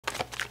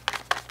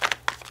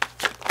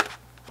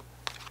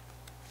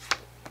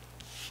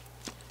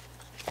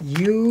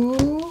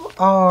You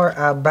are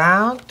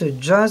about to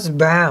just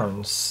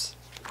bounce.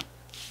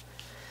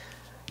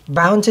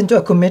 Bounce into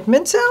a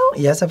commitment cell?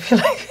 Yes, I feel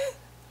like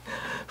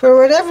for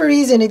whatever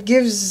reason it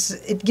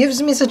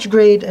gives me such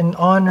great and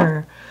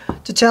honor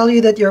to tell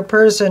you that your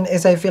person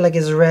is, I feel like,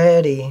 is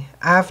ready.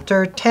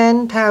 After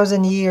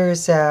 10,000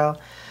 years,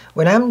 Sal.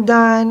 When I'm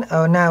done,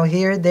 oh, now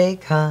here they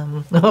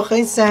come.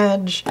 Okay,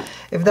 Sag.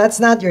 If that's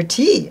not your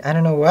tea, I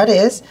don't know what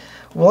is.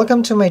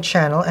 Welcome to my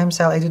channel. I'm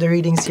Sal. I do the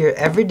readings here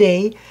every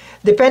day.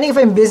 Depending if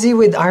I'm busy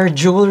with our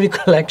jewelry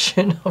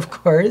collection, of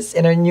course,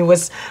 and I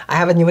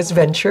have a newest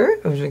venture.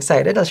 I'm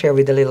excited. I'll share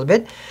with you a little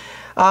bit.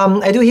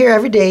 I do here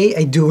every day.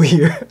 I do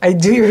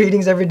your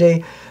readings every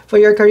day for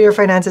your career,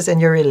 finances, and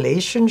your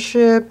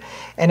relationship.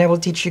 And I will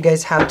teach you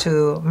guys how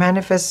to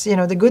manifest,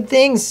 the good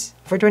things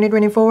for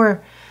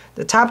 2024.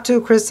 The top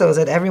 2 crystals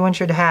that everyone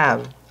should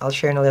have. I'll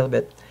share in a little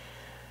bit.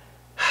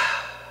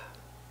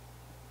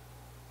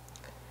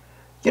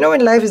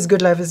 When life is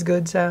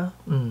good, Sal.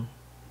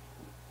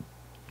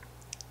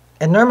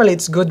 And normally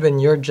it's good when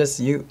you're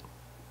just you.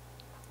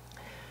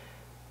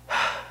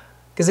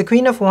 Because the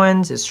Queen of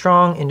Wands is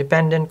strong,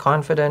 independent,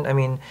 confident. I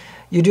mean,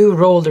 you do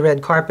roll the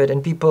red carpet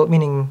and people,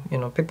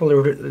 people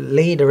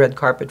lay the red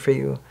carpet for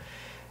you.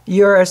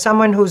 You're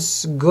someone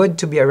who's good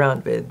to be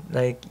around with,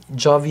 like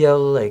jovial,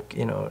 like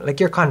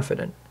you're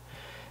confident.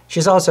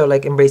 She's also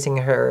like embracing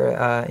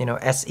her,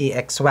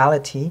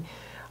 sexuality.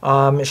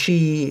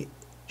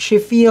 She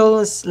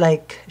feels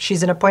like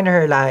she's in a point in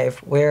her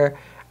life where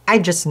I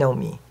just know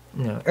me.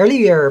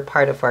 Earlier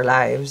part of our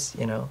lives,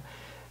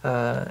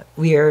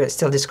 we are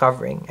still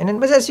discovering. And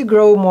then, but as you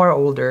grow more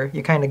older,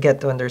 you kind of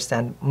get to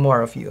understand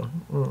more of you.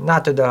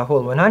 Not to the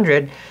whole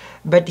 100,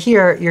 but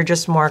here you're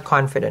just more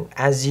confident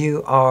as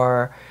you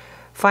are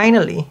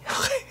finally,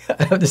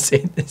 I have to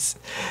say this,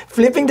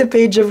 flipping the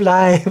page of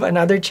life,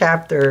 another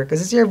chapter,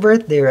 because it's your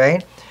birthday,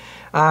 right?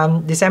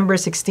 December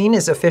 16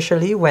 is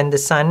officially when the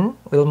sun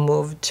will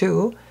move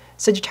to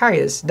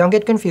Sagittarius. Don't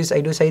get confused,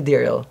 I do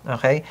sidereal,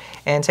 okay?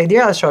 And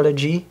sidereal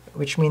astrology,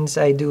 which means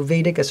I do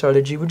Vedic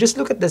astrology, we just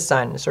look at the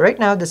sun. So right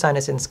now, the sun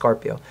is in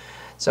Scorpio.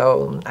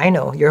 So I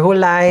know, your whole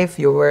life,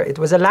 it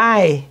was a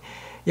lie.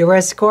 You were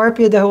a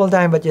Scorpio the whole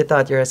time, but you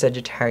thought you're a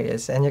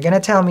Sagittarius. And you're gonna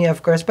tell me,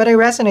 of course, but I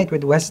resonate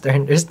with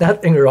Western. There's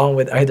nothing wrong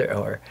with either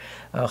or.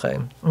 Okay,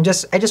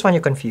 I just want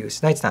you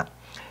confused. No, it's not.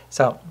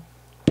 So,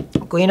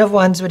 Queen of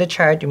Wands with a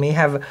chart, you may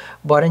have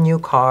bought a new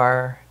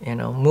car,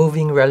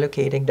 moving,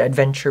 relocating, the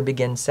adventure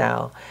begins,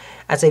 Sal.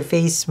 As I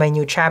face my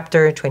new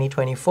chapter,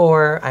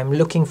 2024, I'm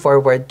looking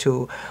forward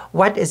to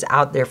what is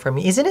out there for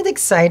me. Isn't it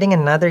exciting?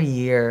 Another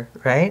year,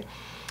 right?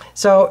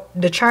 So,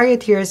 the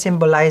chariot here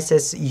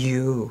symbolizes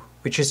you,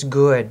 which is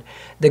good.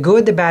 The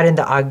good, the bad, and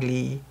the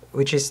ugly,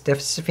 which is the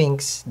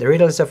Sphinx, the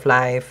riddles of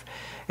life,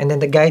 and then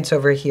the guides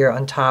over here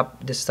on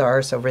top, the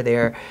stars over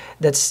there.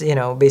 That's,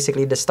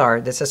 basically the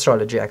star. That's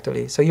astrology,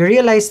 actually. So you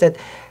realize that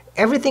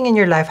everything in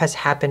your life has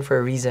happened for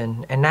a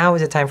reason, and now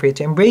is the time for you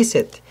to embrace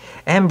it.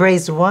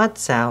 Embrace what,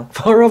 Sal?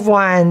 4 of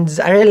Wands,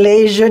 a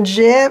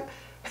relationship.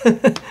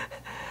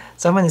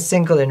 Someone is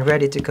single and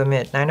ready to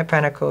commit. 9 of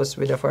Pentacles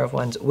with the 4 of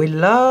Wands. We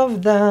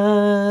love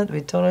that. We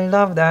totally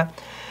love that.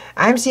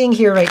 I'm seeing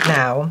here right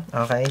now,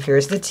 okay,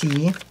 here's the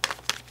tea.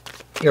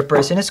 Your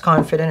person is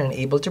confident and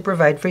able to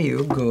provide for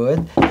you.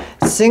 Good.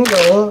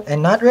 Single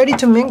and not ready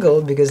to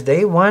mingle because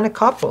they want a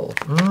couple.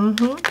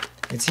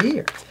 It's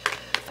here.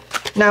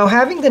 Now,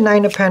 having the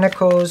 9 of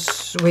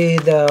Pentacles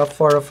with the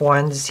 4 of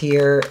Wands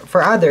here,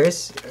 for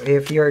others,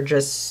 if you're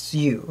just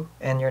you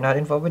and you're not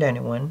involved with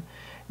anyone,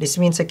 this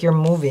means like you're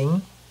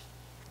moving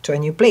to a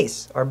new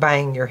place or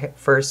buying your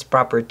first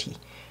property.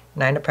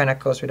 9 of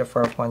Pentacles with the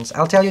 4 of Wands.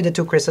 I'll tell you the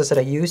 2 crystals that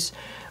I used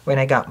when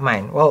I got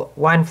mine. Well,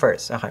 one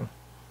first. Okay.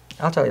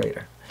 I'll tell you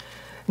later.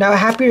 Now, a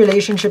happy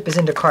relationship is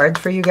in the card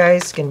for you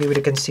guys. Can be with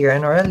a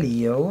Cancerian or a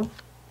Leo.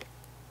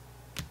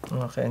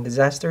 Okay, and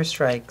disaster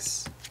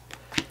strikes.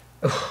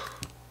 Oh,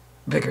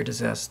 bigger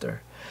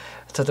disaster.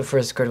 I thought the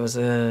first card was,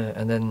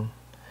 and then...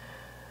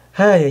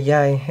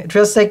 It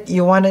feels like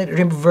you want to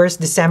reverse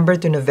December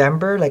to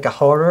November, like a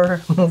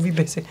horror movie,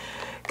 basically.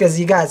 Because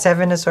you got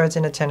 7 of Swords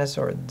and a 10 of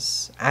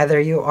Swords.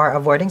 Either you are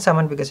avoiding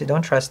someone because you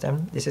don't trust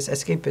them. This is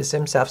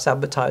escapism,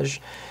 self-sabotage.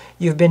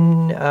 You've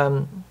been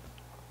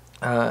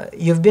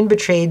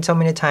betrayed so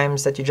many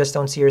times that you just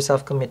don't see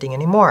yourself committing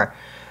anymore.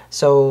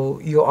 So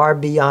you are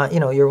beyond,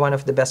 you're one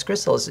of the best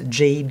crystals.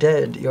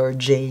 Jaded. You're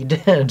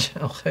jaded.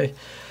 Okay.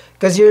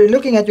 Because you're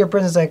looking at your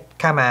person, it's like,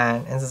 come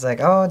on. And it's like,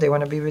 oh, they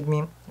want to be with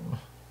me.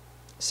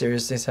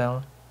 Seriously,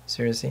 Sal?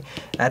 Seriously?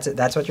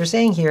 That's what you're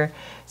saying here.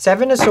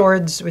 7 of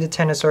Swords with the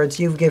 10 of Swords.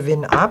 You've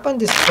given up on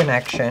this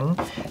connection.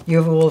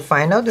 You will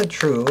find out the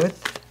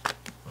truth.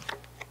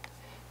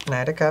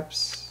 Knight of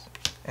Cups.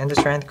 And the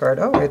Strength card.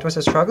 Oh, it was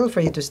a struggle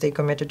for you to stay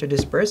committed to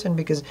this person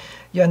because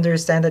you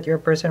understand that your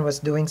person was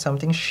doing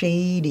something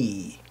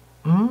shady.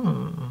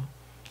 And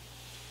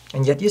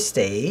yet you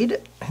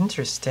stayed.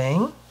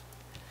 Interesting.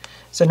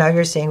 So now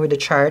you're saying with the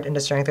chart and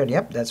the Strength card,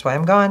 yep, that's why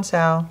I'm gone,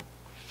 Sal.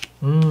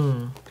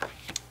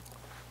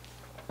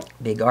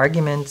 Big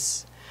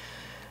arguments.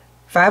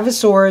 Five of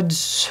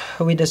Swords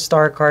with the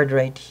Star card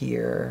right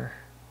here.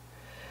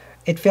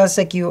 It feels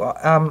like you,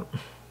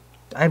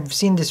 I've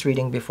seen this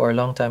reading before a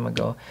long time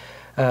ago.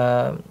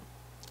 And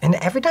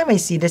every time I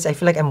see this, I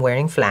feel like I'm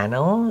wearing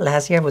flannel.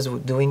 Last year I was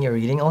doing your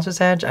reading also,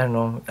 Sag. I don't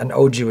know, an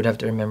OG would have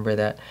to remember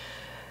that.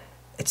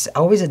 It's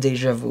always a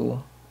deja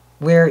vu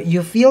where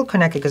you feel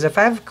connected, because a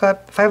Five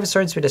of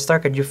Swords with a Star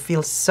card, you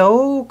feel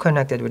so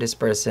connected with this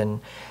person.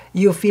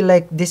 You feel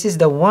like this is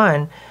the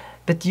one.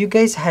 But you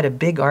guys had a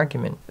big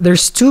argument.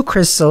 There's two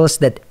crystals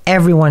that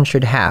everyone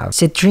should have.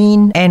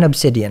 Citrine and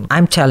obsidian.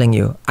 I'm telling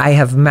you, I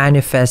have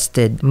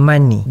manifested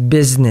money,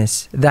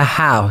 business, the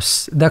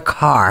house, the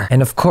car,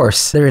 and of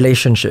course, the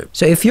relationship.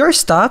 So if you're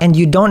stuck and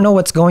you don't know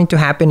what's going to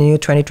happen in you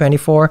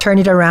 2024, turn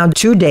it around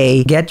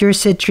today. Get your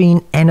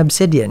citrine and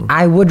obsidian.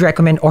 I would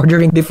recommend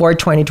ordering before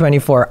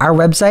 2024. Our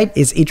website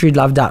is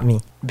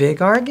eatreadlove.me.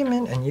 Big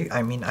argument,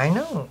 and I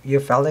know you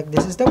felt like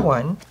this is the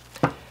one.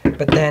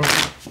 But then,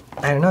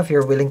 I don't know if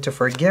you're willing to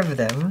forgive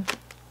them.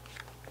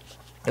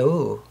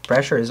 Oh,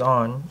 pressure is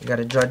on. You got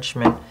a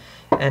Judgment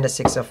and a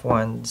Six of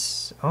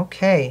Wands.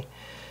 Okay.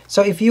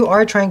 So if you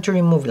are trying to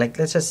remove, like,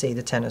 let's just say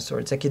the Ten of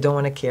Swords, like you don't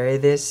want to carry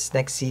this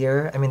next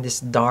year. I mean, this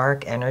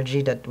dark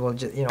energy that will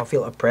just,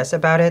 feel oppressed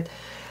about it.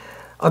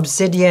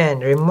 Obsidian,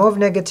 remove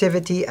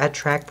negativity,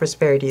 attract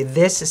prosperity.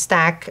 This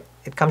stack,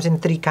 it comes in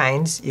 3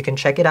 kinds. You can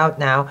check it out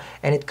now.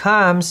 And it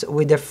comes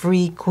with the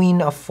free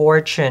Queen of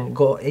Fortune,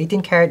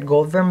 18 karat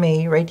gold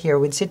vermeil right here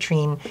with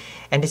citrine.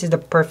 And this is the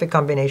perfect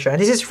combination.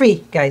 And this is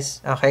free, guys,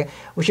 okay?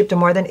 We ship to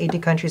more than 80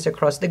 countries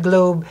across the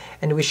globe.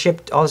 And we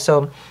shipped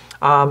also,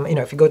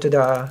 if you go to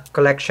the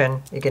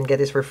collection, you can get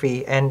this for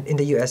free. And in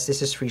the US,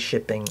 this is free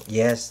shipping.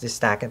 Yes, this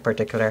stack in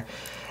particular.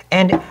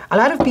 And a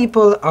lot of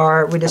people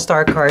are with the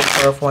Star card,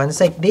 Four of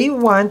Wands, like they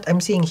want, I'm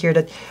seeing here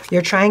that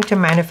you're trying to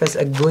manifest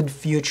a good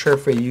future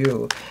for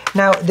you.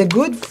 Now, the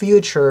good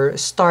future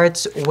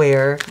starts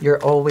where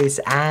you're always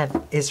at,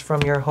 is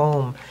from your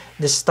home.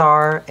 The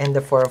Star and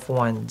the Four of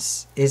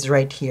Wands is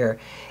right here.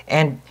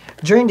 And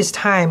during this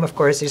time, of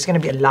course, there's going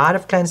to be a lot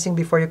of cleansing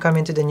before you come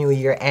into the new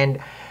year. And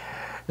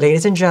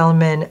ladies and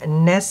gentlemen,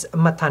 Nes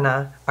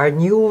Matana, our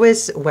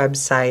newest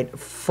website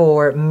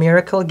for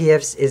miracle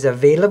gifts, is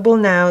available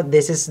now.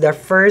 This is the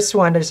first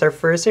one. This is our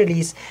first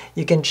release.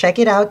 You can check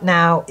it out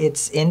now.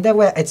 It's in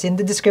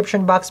the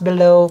description box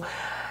below.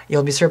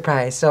 You'll be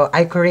surprised. So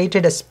I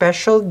created a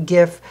special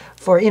gift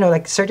for,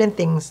 like certain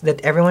things that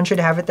everyone should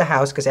have at the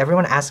house, because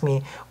everyone asks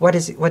me, what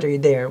are you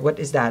there? What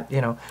is that?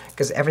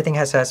 Because everything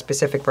has a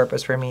specific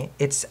purpose for me.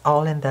 It's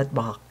all in that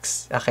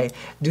box. Okay,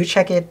 do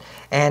check it,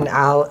 and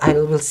I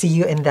will see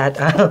you in that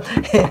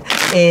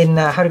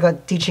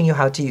teaching you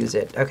how to use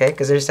it. Okay,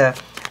 because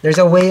there's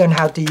a way on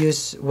how to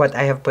use what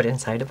I have put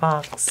inside the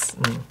box.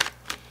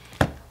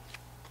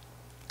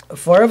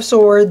 Four of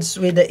Swords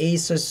with the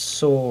Ace of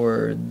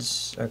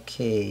Swords.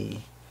 Okay.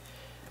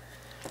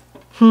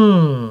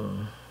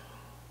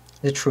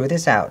 The truth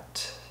is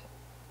out.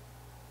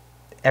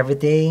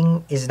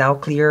 Everything is now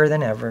clearer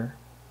than ever.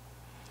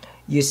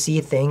 You see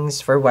things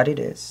for what it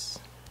is.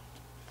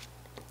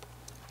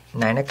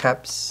 Nine of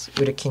Cups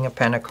with the King of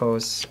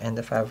Pentacles and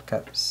the Five of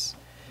Cups.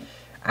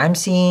 I'm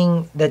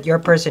seeing that your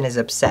person is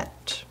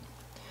upset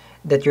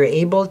that you're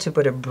able to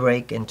put a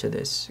break into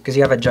this because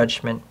you have a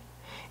Judgment.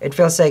 It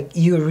feels like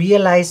you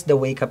realize the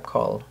wake-up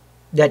call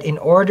that in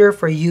order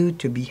for you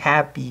to be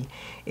happy,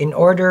 in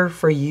order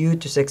for you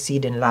to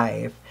succeed in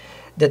life,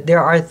 that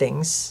there are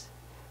things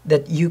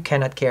that you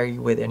cannot carry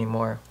with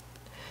anymore.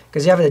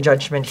 Because you have the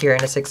Judgment here and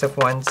the Six of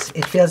Wands.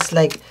 It feels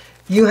like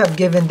you have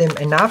given them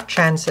enough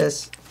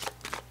chances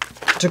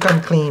to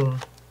come clean,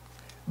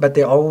 but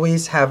they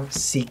always have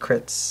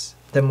secrets.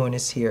 The Moon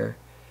is here.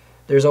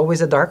 There's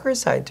always a darker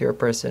side to your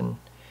person.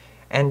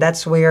 And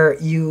that's where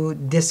you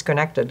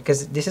disconnected,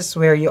 because this is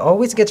where you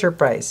always get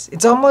surprised.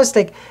 It's almost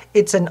like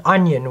it's an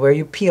onion where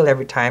you peel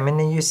every time and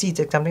then you see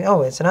something,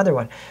 oh, it's another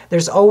one.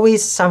 There's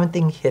always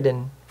something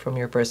hidden from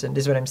your person.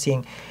 This is what I'm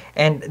seeing.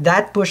 And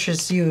that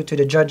pushes you to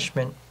the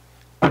Judgment.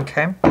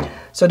 Okay?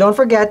 So don't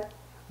forget,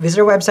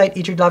 visit our website,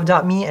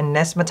 eatreadlove.me and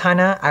Nes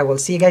Matana. I will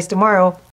see you guys tomorrow.